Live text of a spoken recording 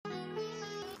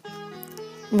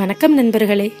வணக்கம்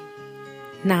நண்பர்களே,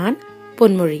 நான்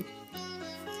பொன்மொழி.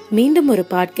 மீண்டும் ஒரு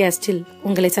பாட்காஸ்டில்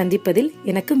உங்களை சந்திப்பதில்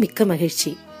எனக்கு மிக்க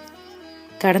மகிழ்ச்சி.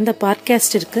 கடந்த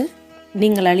பாட்காஸ்டிற்கு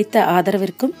நீங்கள் அளித்த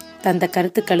ஆதரவிற்கும் தந்த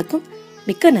கருத்துக்களுக்கும்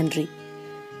மிக்க நன்றி.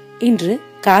 இன்று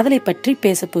காதலை பற்றி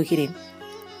பேசப் போகிறேன்.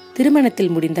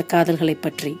 திருமணத்தில் முடிந்த காதல்களை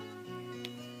பற்றி.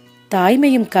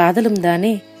 தாய்மையும் காதலும்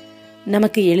தானே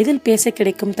நமக்கு எளிதில் பேச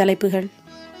கிடைக்கும் தலைப்புகள்.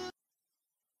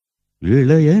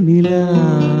 இளைய நிலா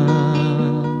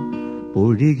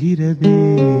பொழிகிறதே,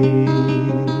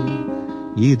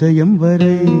 இதயம்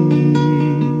வரை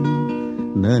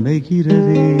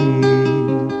நனைகிறதே.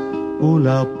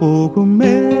 உலா போகும்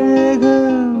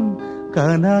மேகம்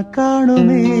கனா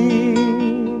காணுமே,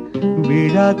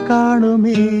 விழா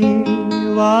காணுமே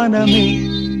வானமே.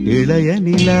 இளைய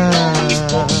நிலா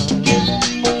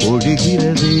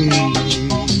பொழிகிறதே,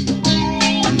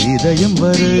 இதயம்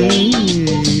வரை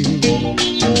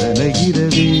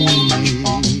நனைகிறதே.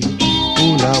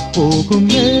 உலா போகும்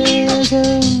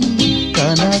மேகம்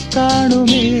கனா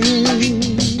காணுமே,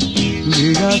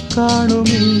 விழா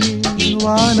காணுமே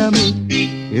வானமே.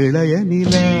 இளைய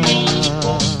நிலா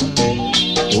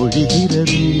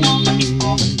ஒழிகிறது,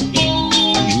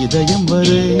 இதயம்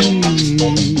வரை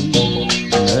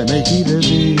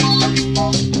நனைகிறது.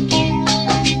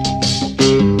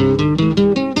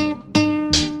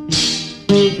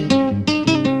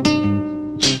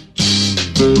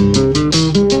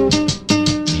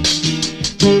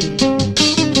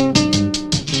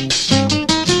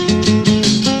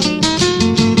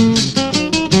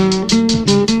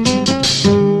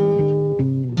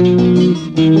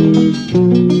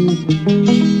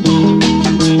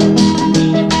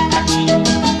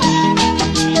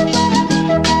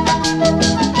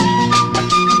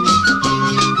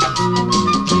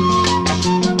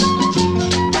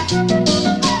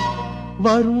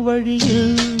 வரும்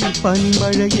வழியில்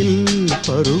பனிமழையில்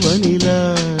பருவநிலா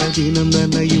தினம்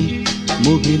நனையும்.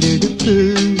 முகிலெடுத்து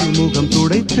முகம்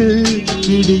துடைத்து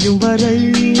விடியும் வரை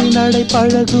நடை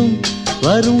பழகும்.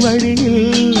 வரும்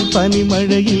வழியில்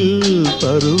பனிமழையில்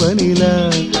பருவநிலா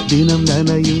தினம்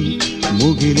நனையும்.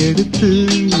 முகிலெடுத்து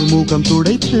முகம்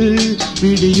துடைத்து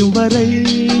விடியும் வரை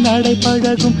நடை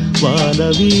பழகும். வான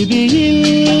வீதியில்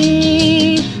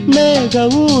மேக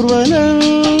ஊர்வலம்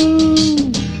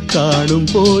காணும்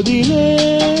போதிலே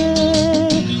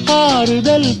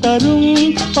ஆறுதல் தரும்.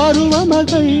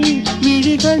 பருவமகள்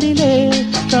விழிகளிலே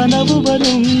கனவு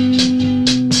வரும்.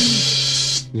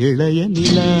 இளைய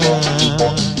நிலா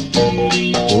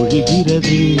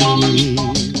ஒழிகிறது,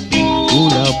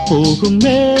 உலா போகும்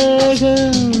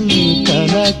மேகம்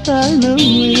கனா காணுமே,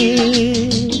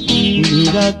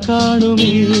 விழா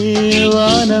காணுமே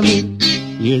வானமே.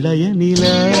 இளைய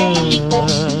நிலா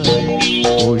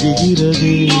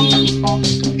ஒழிகிறது.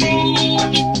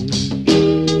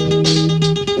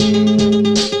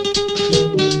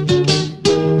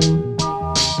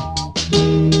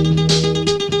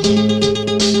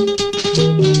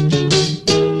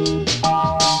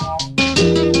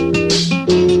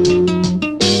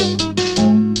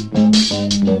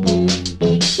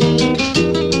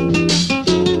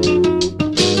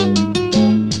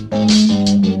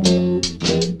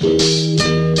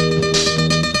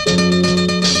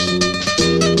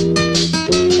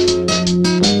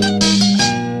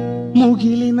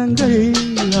 முகிலினங்கள்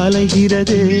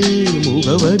அலைகிறதே,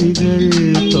 முகவரிகள்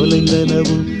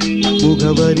தொலைந்தனவும்.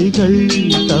 முகவரிகள்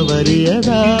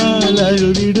தவறியதால்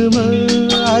அழுதிடுமோ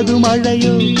அது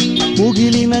மழையோ.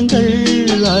 முகிலினங்கள்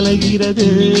அலைகிறதே,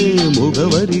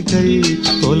 முகவரிகள்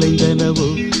தொலைந்தனவோ.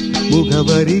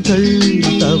 முகவரிகள்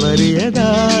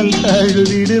தவறியதால்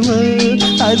அழுதிடுமோ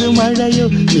அது மழையோ.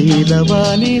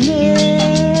 நீலவானிலே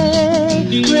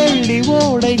வெள்ளி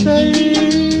ஓடைகள்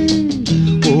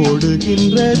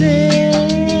ஓடுகின்றதே,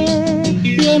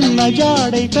 என்ன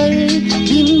ஜாடைகள்.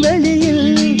 விண்வெளியில்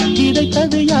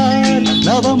கிடைத்தது யார்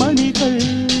நவமணிகள்.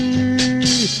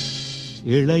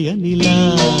 இளைய நிலா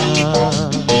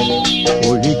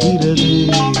ஒழிகிறது,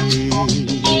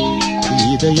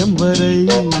 இதயம் வரை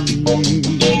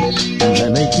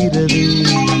நனைகிறது.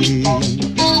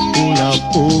 உலா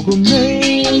போகும்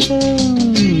மேகம்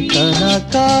கனா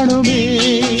காணுமே,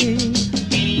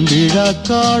 விழா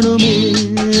காணுமே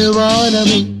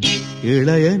வானமே.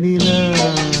 இளைய நிலா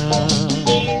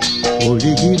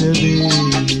ஒழிகிறது.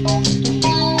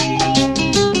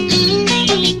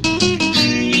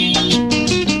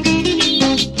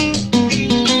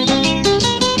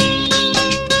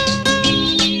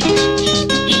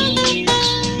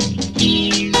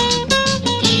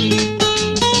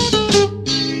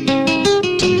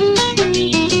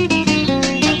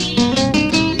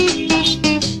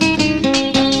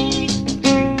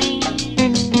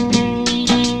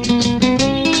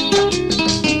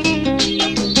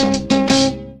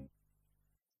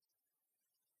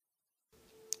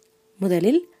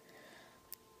 முதலில்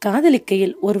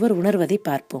காதலிக்கையில் ஒருவர் உணர்வதை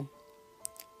பார்ப்போம்.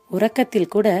 உறக்கத்தில்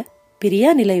கூட பிரியா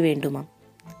நிலை வேண்டுமாம்.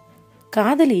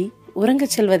 காதலி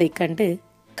உறங்கச் செல்வதைக் கண்டு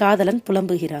காதலன்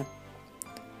புலம்புகிறான்.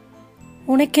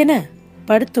 உனக்கென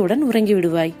படுத்தவுடன் உறங்கி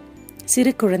விடுவாய்,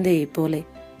 சிறு குழந்தையைப் போல.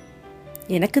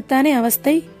 எனக்குத்தானே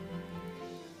அவஸ்தை?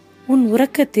 உன்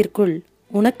உறக்கத்திற்குள்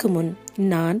உனக்கு முன்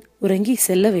நான் உறங்கி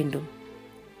செல்ல வேண்டும்.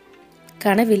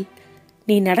 கனவில்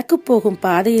நீ நடக்கப் போகும்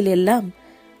பாதையில் எல்லாம்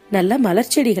நல்ல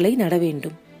மலர்ச்செடிகளை நட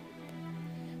வேண்டும்.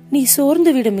 நீ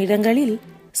சோர்ந்துவிடும் இடங்களில்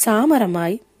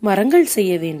சாமரமாய் மரங்கள்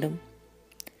செய்ய வேண்டும்.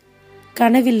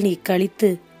 கனவில் நீ கழித்து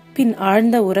பின்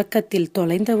ஆழ்ந்த உறக்கத்தில்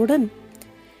தொலைந்தவுடன்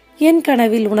என்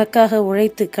கனவில் உனக்காக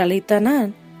உழைத்து களைத்த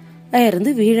நான்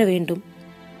அயர்ந்து வீழ வேண்டும்.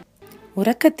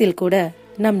 உறக்கத்தில் கூட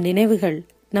நம் நினைவுகள்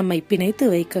நம்மை பிணைத்து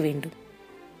வைக்க வேண்டும்.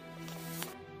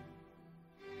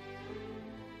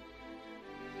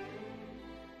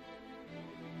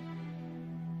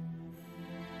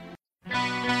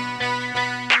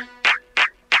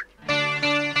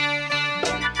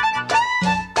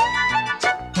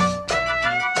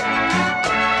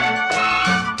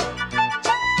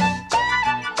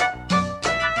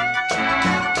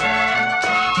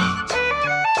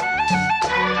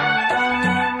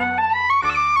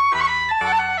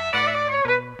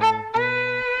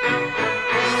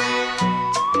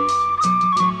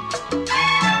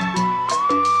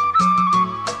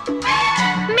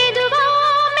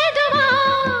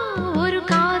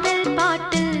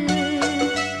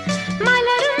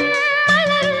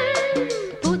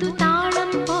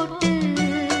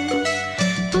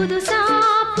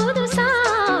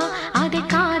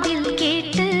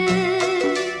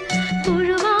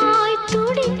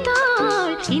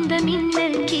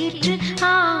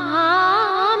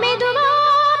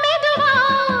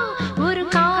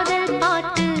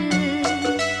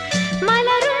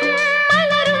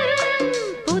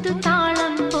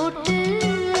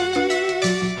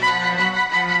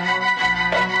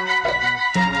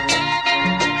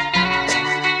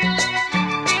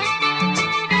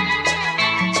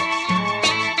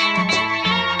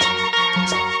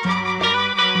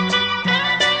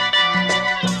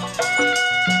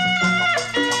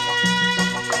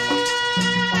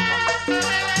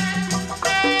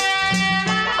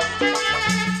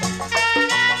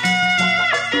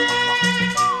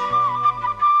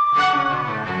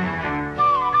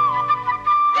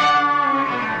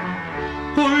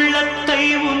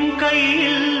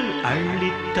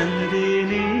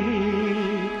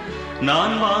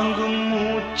 நான் வாங்கும்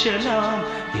மூச்செல்லாம்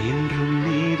என்றும்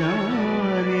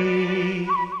நீதானே.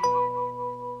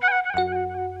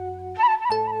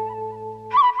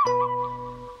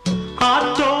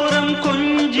 ஆத்தோரம்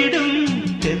கொஞ்சிடும்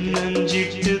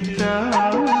தென்னஞ்சிட்டுத்தான்,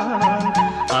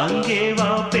 அங்கே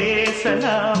வா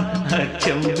பேசலாம்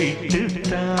அச்சம்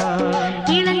விட்டுத்தான்.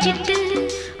 இளஞ்சிட்டு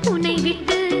உன்னை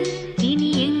விட்டு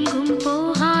இனி எங்கும்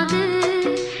போகாது,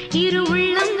 இரு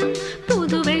உள்ளம்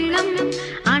புது வெள்ளம்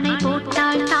அணை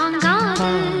போட்டால் தாங்காது.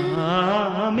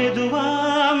 மெதுவா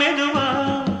மெதுவா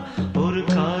ஒரு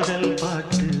காதல்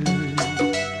பாட்டு,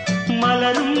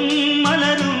 மலரும்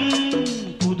மலரும்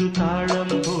புது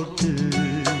தாளம் போட்டு,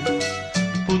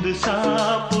 புதுசா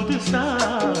புதுசா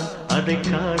அதை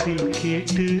காதில்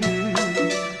கேட்டு,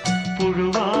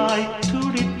 புழுவாய்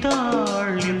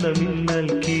துடித்தாள் இந்த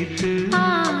மின்னல் கேட்டு.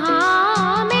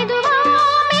 மெதுவா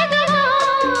மெதுவா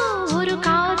ஒரு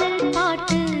காதல்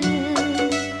பாட்டு,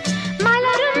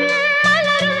 மலரும்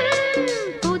மலரும்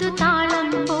புது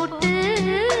தாளம் போட்டு.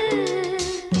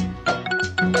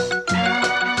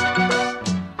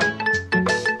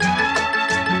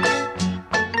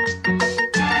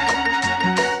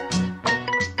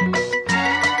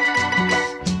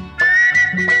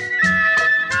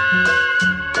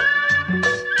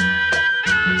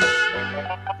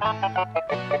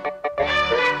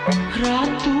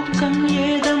 ராத்தூக்கம்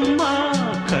ஏதம்மா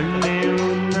கண்ணே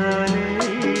உன்னாலே,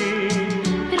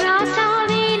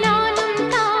 ராசாவே நானும்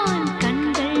தான்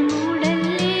கண்கள்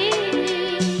மூடல்லே.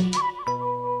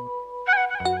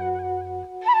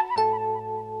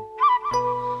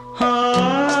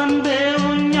 அன்பே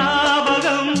உன்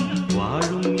ஞாபகம்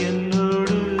வாழும்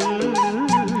என்னோடு,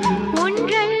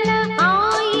 ஒன்றல்ல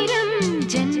ஆயிரம்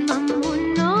ஜென்மம்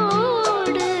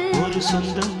உன்னோடு. ஒரு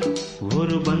சொந்தம்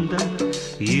ஒரு பந்தம்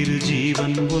இரு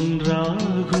ஜீவன்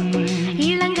ஒன்றாகும்.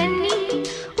 இளங்கண்ணி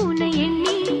உன்னை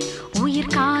எண்ணி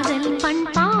உயிர் காதல்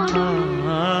பண்பாடும்.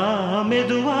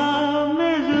 மெதுவா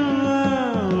மெதுவா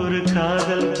ஒரு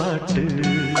காதல் பாட்டு,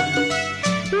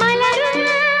 மலரும்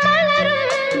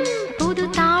மலரும் புது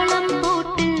தாளம்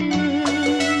போட்டு,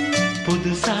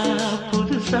 புதுசா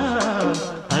புதுசா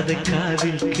அதை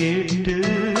காதில் கேட்டு,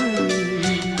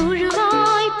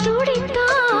 புழுவாய் துடித்தாள்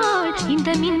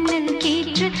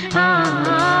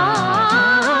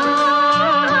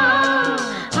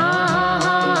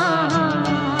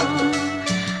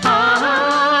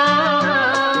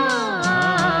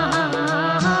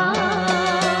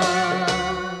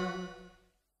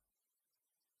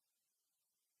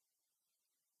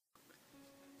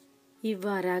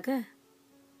இவ்வாறாக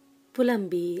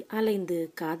புலம்பி அலைந்து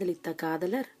காதலித்த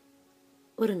காதலர்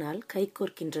ஒரு நாள்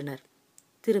கைகோர்க்கின்றனர்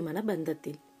திருமண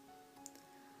பந்தத்தில்.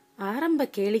 ஆரம்ப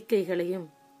கேளிக்கைகளையும்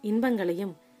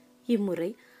இன்பங்களையும் இம்முறை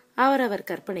அவரவர்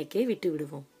கற்பனைக்கே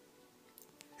விட்டுவிடுவோம்.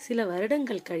 சில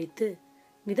வருடங்கள் கழித்து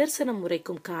நிதர்சனம்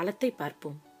உரைக்கும் காலத்தை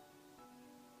பார்ப்போம்.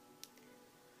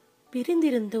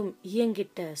 பிரிந்திருந்தும்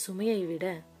இயங்கிட்ட சுமையை விட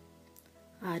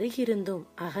அருகிருந்தும்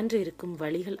அகன்றிருக்கும்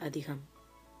வழிகள் அதிகம்.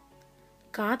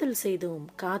 காதல் செய்தோம்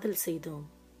காதல் செய்தோம்,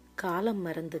 காலம்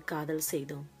மறந்து காதல்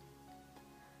செய்தோம்.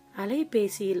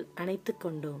 அலைபேசியில் அணைத்து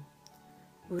கொண்டோம்,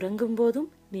 உறங்கும் போதும்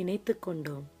நினைத்து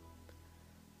கொண்டோம்.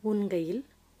 உண்கையில்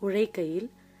உழைக்கையில்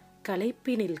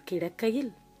களைப்பினில்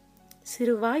கிடக்கையில்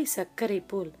சிறுவாய் சர்க்கரை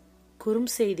போல்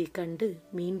குறும் செய்தி கண்டு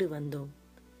மீண்டு வந்தோம்.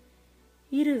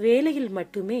 இரு வேளையில்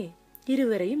மட்டுமே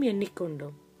இருவரையும்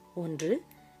எண்ணிக்கொண்டோம். ஒன்று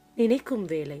நினைக்கும்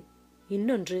வேலை,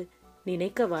 இன்னொன்று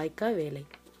நினைக்க வாய்க்கா வேலை.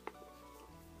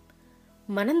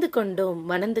 மணந்து கொண்டோம்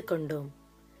மணந்து கொண்டோம்,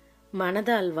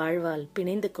 மனதால் வாழ்வால்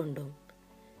பிணைந்து கொண்டோம்.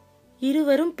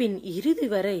 இருவரும் பின் இறுதி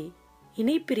வரை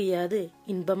இணை பிரியாது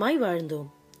இன்பமாய் வாழ்ந்தோம்.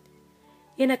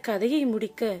 என கதையை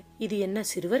முடிக்க இது என்ன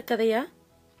சிறுவர் கதையா?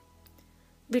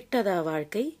 விட்டதா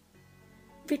வாழ்க்கை,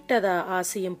 விட்டதா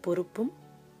ஆசையும் பொறுப்பும்?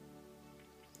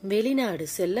 வெளிநாடு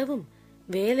செல்லவும்,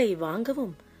 வேலை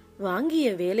வாங்கவும், வாங்கிய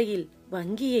வேலையில்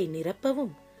வங்கியை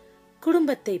நிரப்பவும்,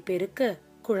 குடும்பத்தை பெருக்க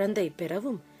குழந்தை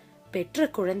பெறவும், பெற்ற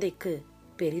குழந்தைக்கு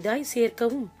பெரிதாய்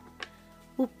சேர்க்கவும்,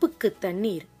 உப்புக்கு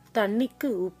தண்ணீர் தண்ணிக்கு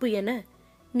உப்பு என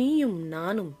நீயும்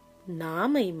நானும்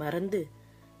நாமை மறந்து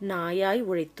நாயாய்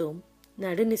உழைத்தோம்,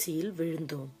 நடுநிசியில்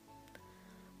விழுந்தோம்.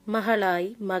 மகளாய்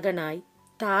மகனாய்,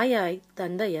 தாயாய்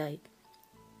தந்தையாய்,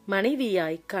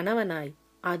 மனைவியாய் கணவனாய்,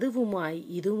 அதுவுமாய்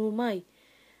இதுவுமாய்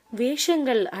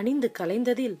வேஷங்கள் அணிந்து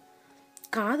கலைந்ததில்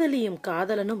காதலியும்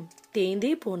காதலனும்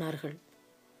தேய்ந்தே போனார்கள்.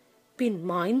 பின்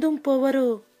மாய்ந்தும் போவரோ?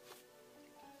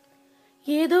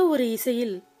 ஏதோ ஒரு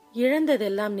இசையில்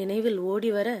இழந்ததெல்லாம் நினைவில்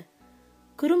ஓடிவர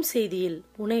குறும் செய்தியில்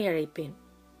உனை அழைப்பேன்,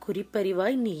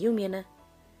 குறிப்பறிவாய் நீயும் என.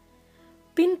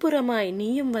 பின்புறமாய்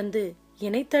நீயும் வந்து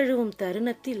என்னை தழுவும்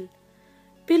தருணத்தில்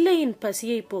பிள்ளையின்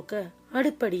பசியை போக்க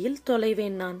அடுப்படியில்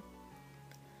தொலைவேன் நான்.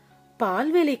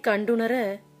 பால்வெளி கண்டுணர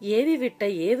ஏவிவிட்ட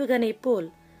ஏவுகணை போல்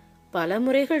பல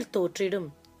முறைகள் தோற்றிடும்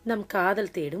நம்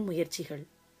காதல் தேடும் முயற்சிகள்.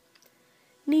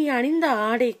 நீ அணிந்த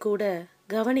ஆடை கூட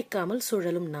கவனிக்காமல்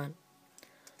சுழலும் நான்.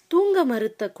 தூங்க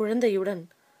மறுத்த குழந்தையுடன்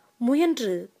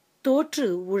முயன்று தோற்று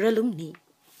உழலும் நீ.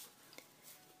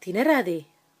 திணறாதே,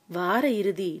 வார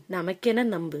இறுதி நமக்கென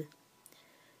நம்பு.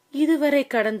 இதுவரை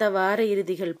கடந்த வார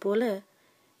இறுதிகள் போல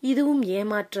இதுவும்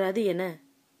ஏமாற்றாது என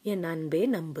என் அன்பே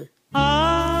நம்பு.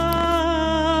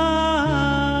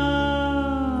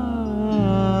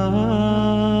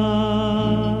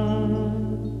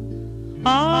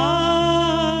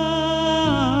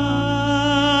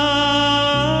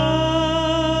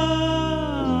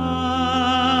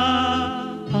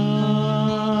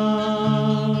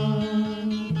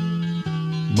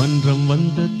 மன்றம்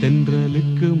வந்த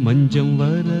தென்றலுக்கு மஞ்சம்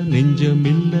வர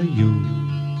நெஞ்சமில்லையோ?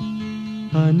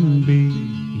 அன்பே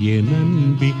என்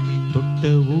அன்பே,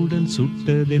 தொட்டவுடன்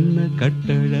சுட்டதென்ன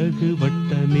கட்டழகு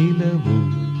வட்ட நிலவோ?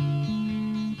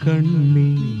 கண்ணே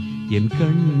என்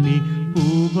கண்ணே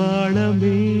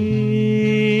பூவாளமே,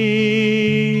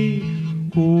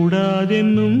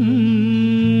 கூடாதென்னும்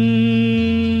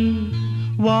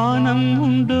வானம்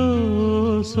உண்டோ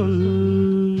சொல்.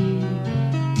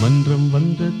 மன்றம்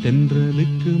வந்த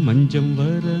தென்றலுக்கு மஞ்சம்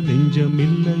வர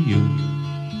நெஞ்சமில்லையோ?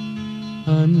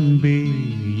 அன்பே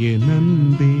என்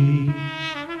அன்பே.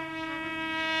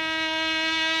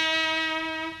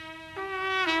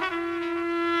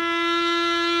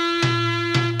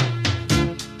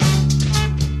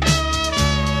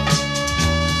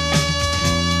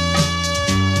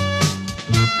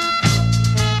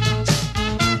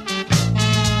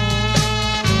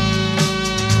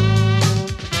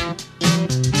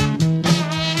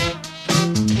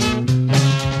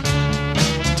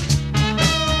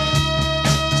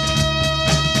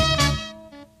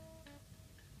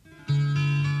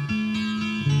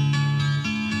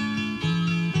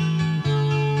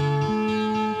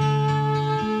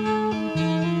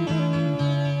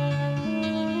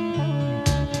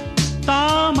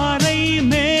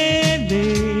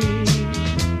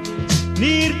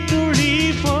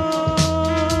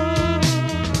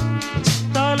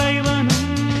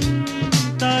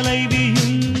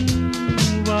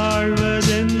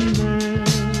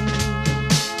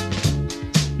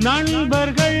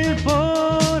 நண்பர்கள்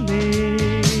போலே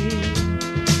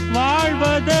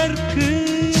வாழ்வதற்கு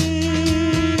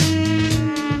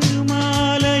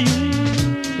மாலையும்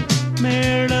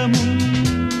மேளமும்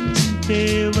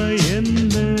தேவை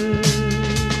என்ன?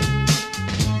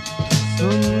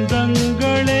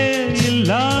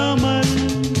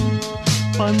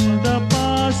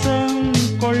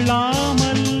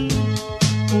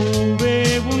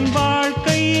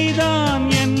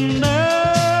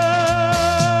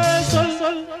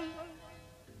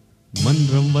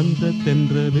 மன்றம் வந்த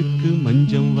தென்றலுக்கு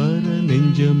மஞ்சம் வர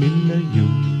நெஞ்சமில்லையோ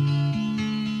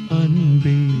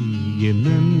அன்பே என்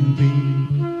அன்பே.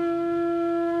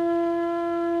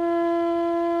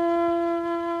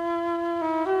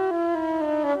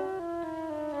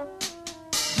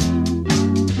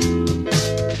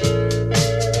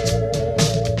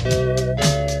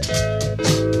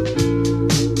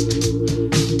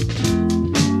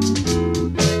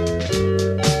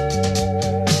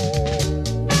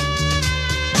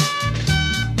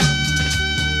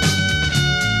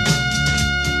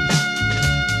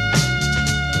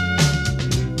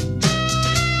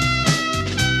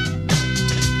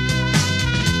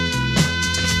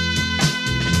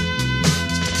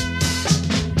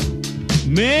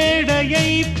 மேடையை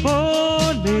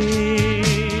போலே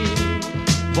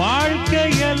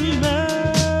வாழ்க்கையல்ல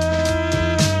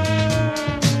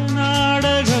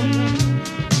நாடகம்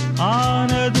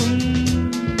ஆனதும்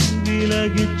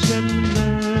விலகிச் செல்ல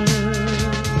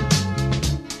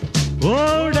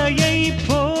ஓடையை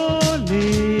போலே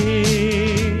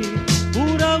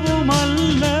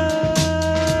உறவுமல்ல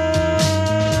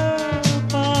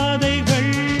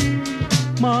பாதைகள்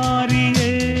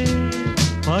மாறியே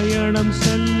பயணம்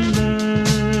செல்ல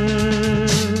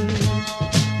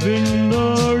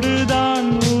விண்ணோடுதான்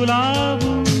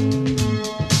உலாவும்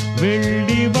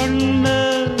வெள்ளி வண்ண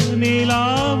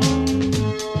நிலாவும்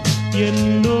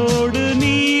என்னோடு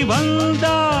நீ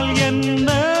வந்தால் என்ன.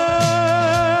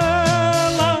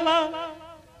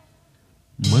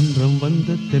 மன்றம்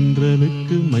வந்த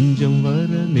தென்றலுக்கு மஞ்சம் வர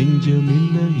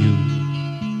நெஞ்சமில்லையோ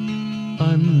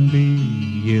அன்பே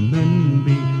என்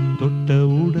அன்பே.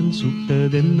 தொட்டவுடன்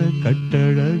சுட்டதென்ன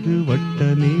கட்டழகு வட்ட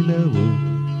நிலவோ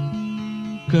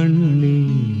கண்ணே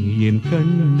என்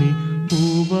கண்ணே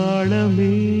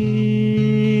பூவாளமே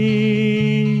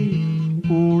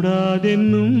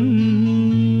கூடாதென்னும்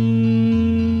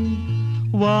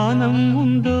வானம்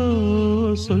உண்டோ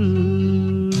சொல்.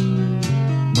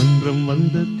 மன்றம்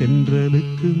வந்த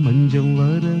தென்றலுக்கு மஞ்சம்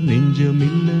வர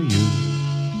நெஞ்சமில்லையோ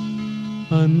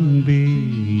அன்பே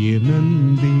என்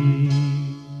அன்பே.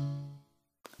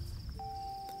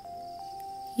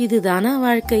 இதுதானா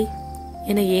வாழ்க்கை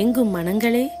என ஏங்கும்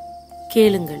மனங்களே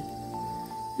கேளுங்கள்.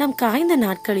 நம் காய்ந்த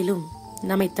நாட்களிலும்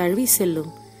நம்மை தழுவி செல்லும்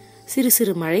சிறு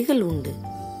சிறு மழைகள் உண்டு.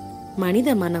 மனித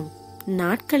மனம்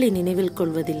நாட்களை நினைவில்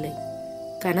கொள்வதில்லை,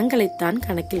 கணங்களைத்தான்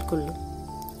கணக்கில் கொள்ளும்.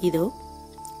 இதோ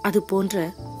அது போன்ற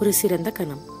ஒரு சிறந்த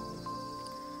கணம்.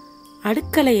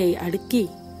 அடுக்கலையை அடுக்கி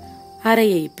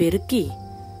அறையை பெருக்கி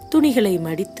துணிகளை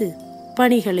மடித்து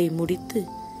பணிகளை முடித்து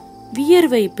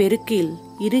வியர்வை பெருக்கில்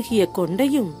இறுகிய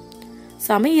கொண்டையும்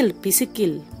சமையல்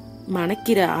பிசுக்கில்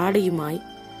மணக்கிற ஆடையுமாய்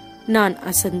நான்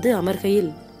அசந்து அமர்கையில்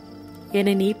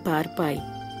என நீ பார்ப்பாய்,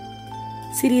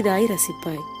 சிறிதாய்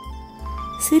ரசிப்பாய்.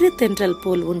 சிறு தென்றல்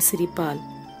போல் உன் சிரிப்பால்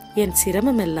என்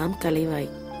சிரமமெல்லாம் களைவாய்.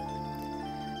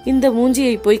 இந்த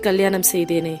மூஞ்சியை போய் கல்யாணம்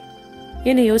செய்தேனே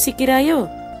என யோசிக்கிறாயோ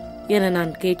என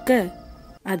நான் கேட்க,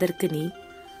 அதற்கு நீ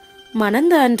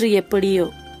மணந்த அன்று எப்படியோ,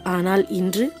 ஆனால்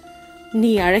இன்று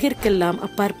நீ அழகிற்கெல்லாம்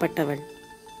அப்பாற்பட்டவள்.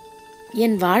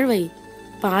 என் வாழ்வை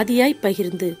பாதியாய்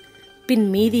பகிர்ந்து பின்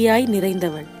மீதியாய்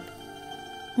நிறைந்தவள்.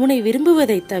 உன்னை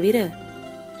விரும்புவதைத் தவிர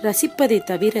ரசிப்பதைத்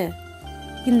தவிர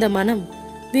இந்த மனம்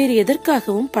வேறு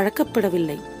எதற்காகவும்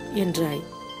பழக்கப்படவில்லை என்றாய்.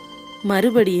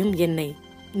 மறுபடியும் என்னை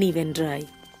நீ வென்றாய்.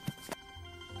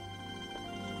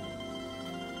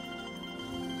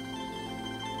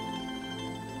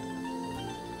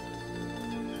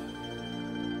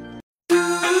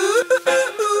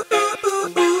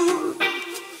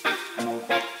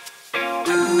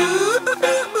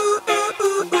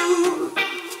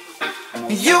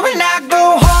 You and I go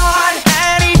hard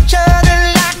at each other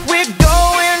like we're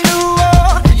going to war.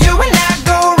 You and I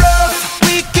go rough,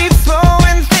 we keep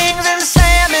throwing things and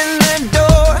slamming the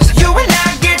doors. You and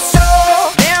I get so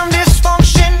damn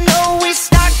dysfunctional, we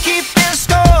start keeping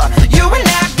score. You and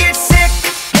I get sick,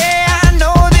 yeah, I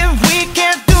know that we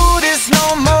can't do this no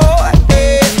more.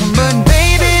 Yeah. But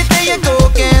baby, there you go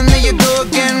again,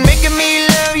 making me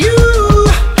love you.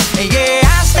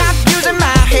 Yeah, I stopped using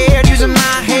my head,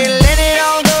 let it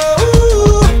all go.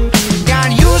 Got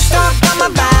you stuck on my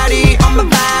body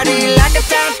like a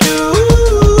tattoo.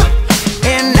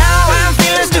 And now I'm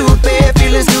feeling stupid,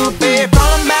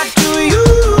 falling back to you.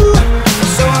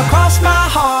 So I cross my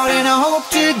heart and I hope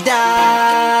to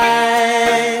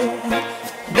die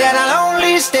that I'll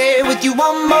only stay with you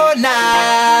one more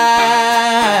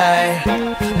night.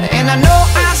 And I know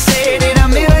I said it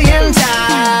a million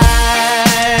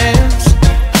times,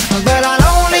 but I'll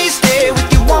only stay with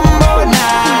you one more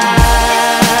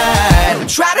night.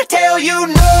 Try to tell you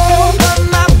no, but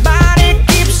my body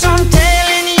keeps on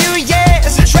telling you yes.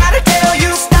 I try to tell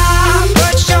you stop,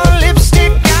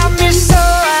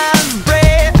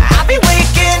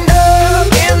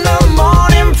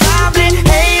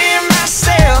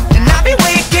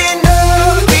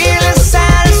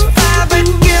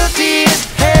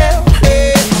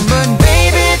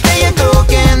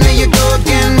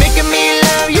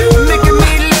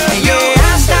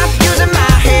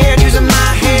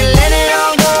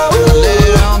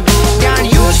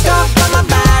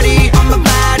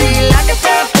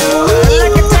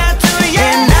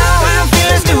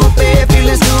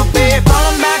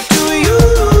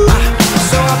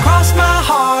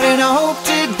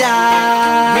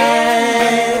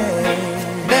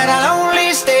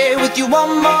 with you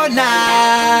one more night.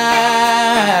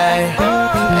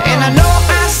 And I know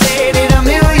I said it a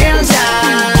million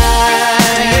times,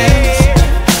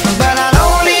 but I'll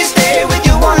only stay with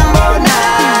you one more night.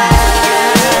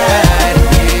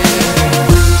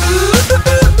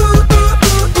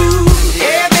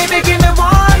 Yeah, baby, give me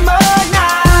one more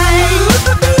night.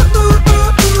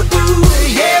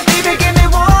 Yeah, baby, give me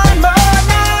one more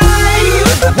night.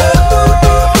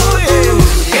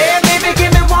 Yeah, baby,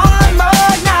 give me one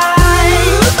more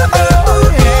night.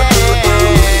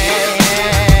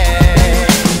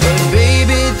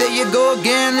 Baby, there you go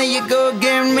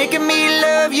again, making me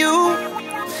love you.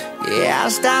 Yeah, I'll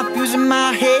stop using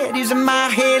my head,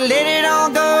 let it all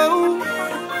go.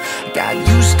 Got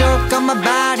you stuck on my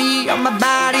body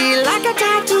like a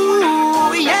tattoo.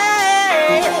 Yeah,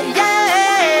 yeah,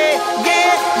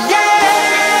 yeah, yeah.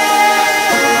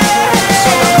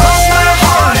 So cross my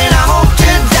heart and I hope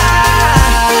to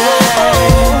die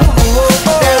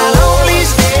that I'll only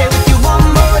stay with you one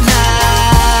more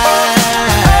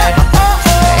night.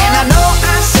 And I know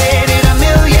I said it a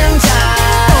million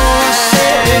times,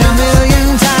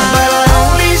 but I'll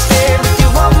only stay with you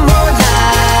one more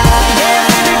night. Yeah,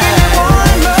 baby, give me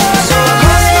one more. So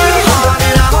cross my heart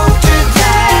and I hope to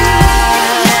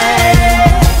die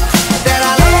that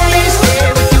I'll only stay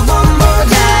with you one more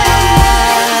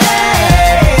night.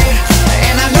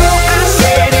 And I know I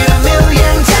said it a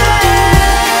million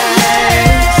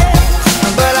times,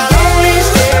 but I'll only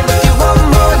stay with you one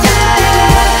more night.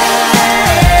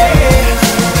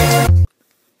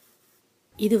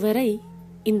 இதுவரை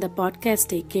இந்த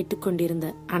பாட்காஸ்டை கேட்டுக்கொண்டிருந்த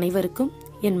அனைவருக்கும்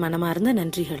என் மனமார்ந்த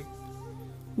நன்றிகள்.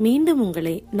 மீண்டும்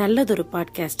உங்களை நல்லதொரு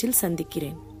பாட்காஸ்டில்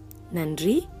சந்திக்கிறேன்.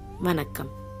 நன்றி,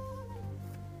 வணக்கம்.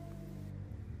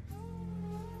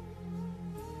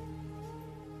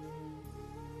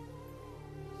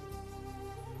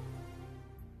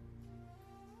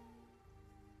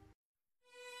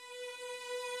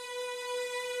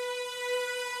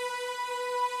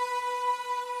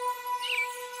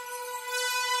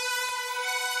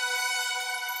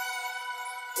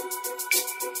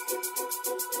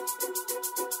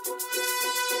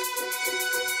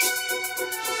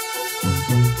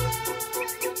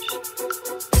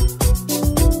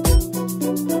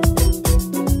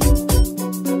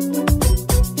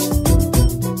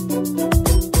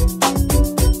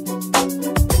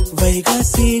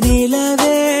 வைகாசி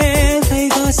நிலவே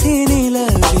வைகாசி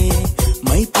நிலவே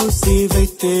மைப்பூசி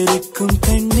வைத்திருக்கும்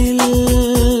கண்ணில்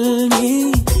நீ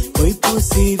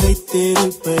பொய்ப்பூசி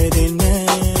வைத்திருப்பதென்ன?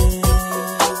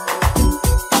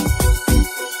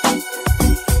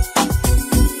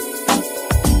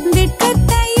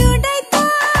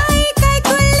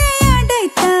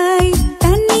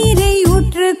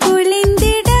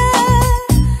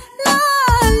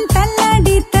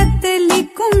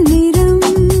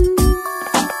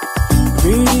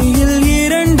 விழியில்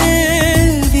இரண்டு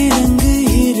விலங்கு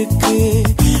இருக்கு,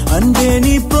 அன்பே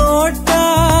நீ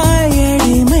போட்டாய்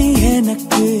அடிமை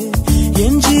எனக்கு.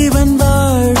 என் ஜீவன்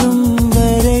வாழும்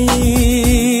வரை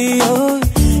ஓ,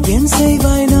 என்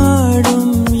செய்வாய்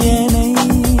நாடும் என்னை.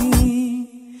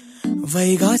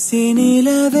 வைகாசி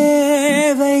நிலவே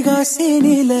வைகாசி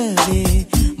நிலவே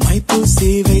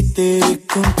மைப்பூசி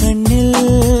வைத்திருக்கும் கண்ணில்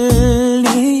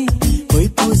நீ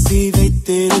பொய்ப்பூசி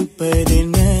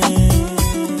வைத்திருப்பதென்ன?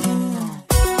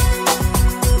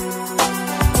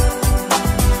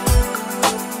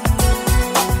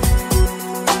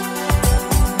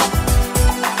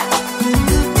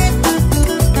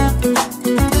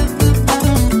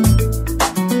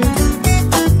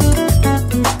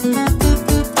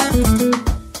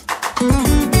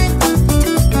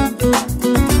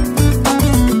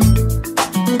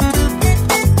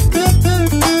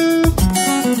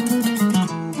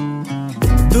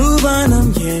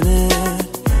 தூவானம் என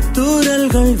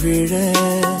தூறல்கள் விழ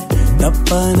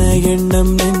தப்பான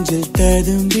எண்ணம் நெஞ்சில்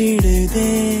ததும்பிடுதே.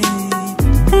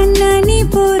 கண்ணாணி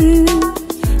பொறு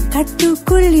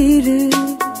கட்டுக்குள் இரு,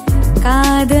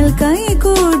 காதல் கை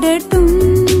கூடட்டும்.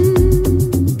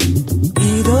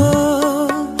 இதோ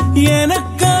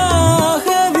எனக்காக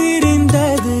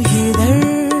விரிந்தது இதழ்,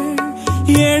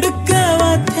 எடுக்க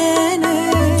வந்தேனே.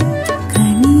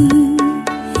 கனி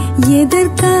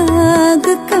எதற்காக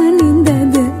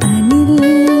கனிந்தது அணில்,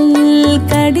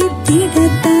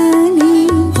 கடித்திடத்தானே.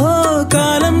 ஓ,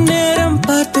 காலம் நேரம்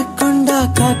பார்த்து கொண்டா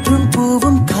காற்றும்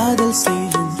பூவும் காதல்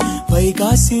செய்யும்.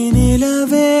 வைகாசி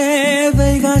நிலவே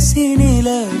வைகாசி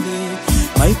நிலவே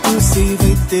மைப்பூசி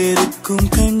வைத்திருக்கும்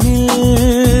கண்ணில்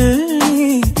நீ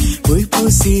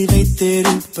பொய்ப்பூசி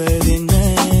வைத்திருப்பதென்ன?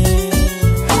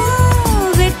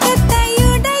 வெட்டத்தை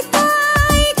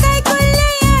உடைத்தாய், கைக்குள்ளே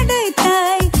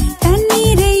அடைத்தாய்,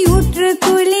 தண்ணீரை ஊற்று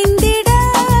குளிந்தே.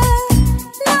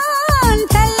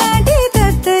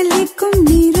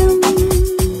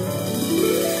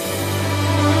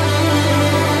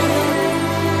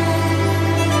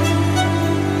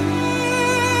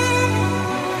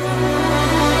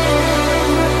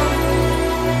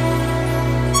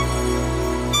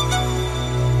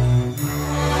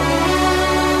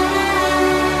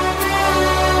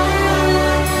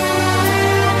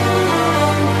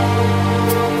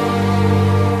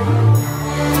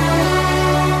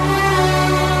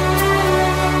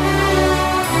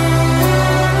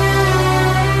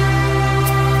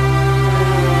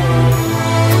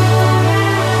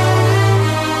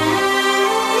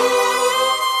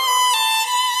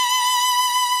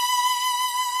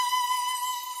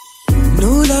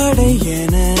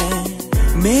 என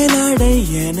மேலாடை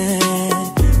என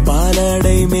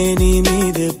பாலாடை மேனி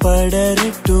மீது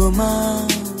படரட்டுமா?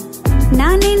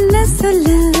 நான் என்ன சொல்ல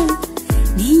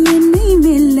நீ என்னை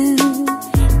மெல்ல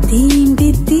தீண்டி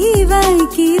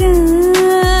தீவாய்க்கிறாய்.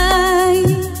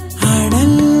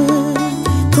 அனல்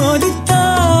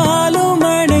கொதித்தாலும்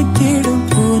அணைத்திடும்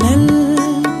புனல்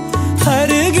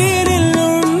அருகினில்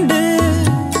உண்டு.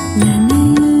 நனை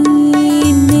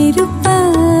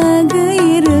நெருப்பாக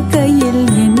இரு கையில்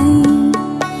என்னை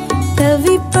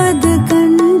தவிப்பது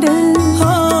கண்டு.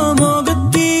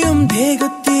 மோகத்தையும்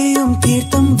தேகத்தையும்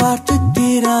தீர்த்தம் பார்த்து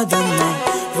தீராதம்மா.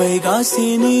 வைகாசி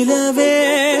நிலவே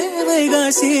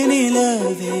வைகாசி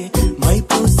நிலவே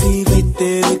மைப்பூசி